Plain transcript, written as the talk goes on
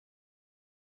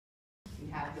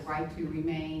have the right to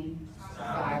remain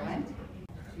silent.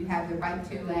 You have the right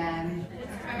to an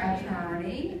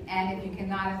attorney, and if you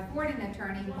cannot afford an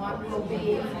attorney, one will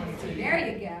be, there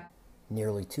you go.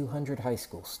 Nearly 200 high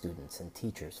school students and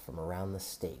teachers from around the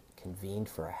state convened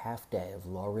for a half-day of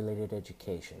law-related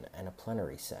education and a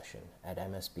plenary session at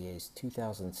MSBA's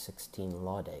 2016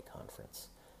 Law Day Conference,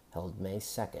 held May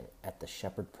 2nd at the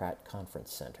Sheppard Pratt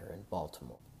Conference Center in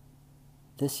Baltimore.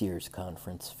 This year's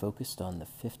conference focused on the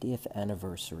 50th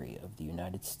anniversary of the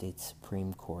United States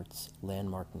Supreme Court's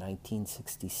landmark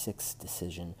 1966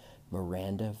 decision,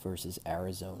 Miranda v.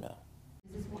 Arizona.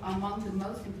 This is among the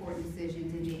most important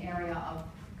decisions in the area of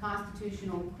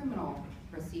constitutional criminal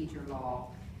procedure law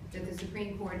that the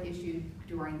Supreme Court issued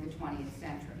during the 20th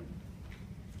century.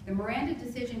 The Miranda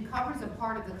decision covers a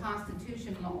part of the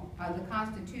Constitution,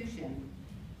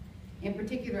 in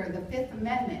particular the Fifth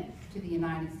Amendment to the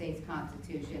United States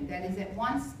Constitution, that is at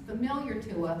once familiar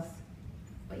to us,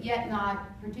 but yet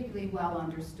not particularly well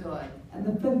understood. And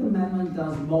the Fifth Amendment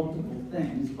does multiple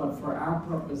things, but for our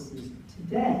purposes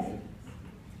today,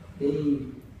 the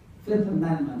Fifth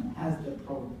Amendment has the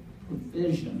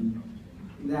provision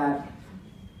that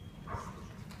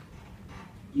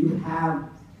you have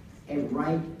a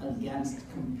right against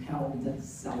compelled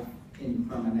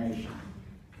self-incrimination.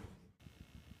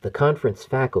 The conference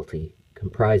faculty,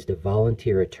 comprised of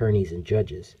volunteer attorneys and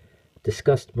judges,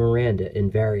 discussed Miranda in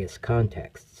various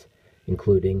contexts,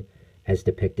 including as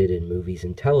depicted in movies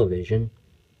and television,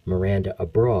 Miranda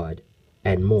abroad,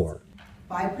 and more.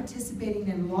 By participating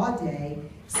in Law Day,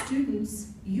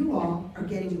 students, you all, are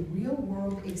getting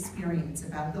real-world experience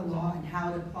about the law and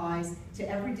how it applies to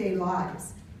everyday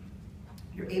lives.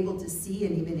 You're able to see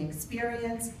and even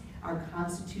experience our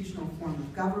constitutional form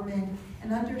of government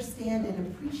and understand and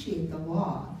appreciate the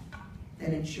law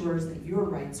that ensures that your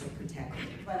rights are protected.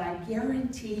 But I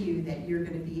guarantee you that you're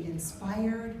going to be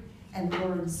inspired and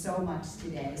learn so much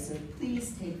today, so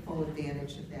please take full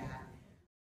advantage of that.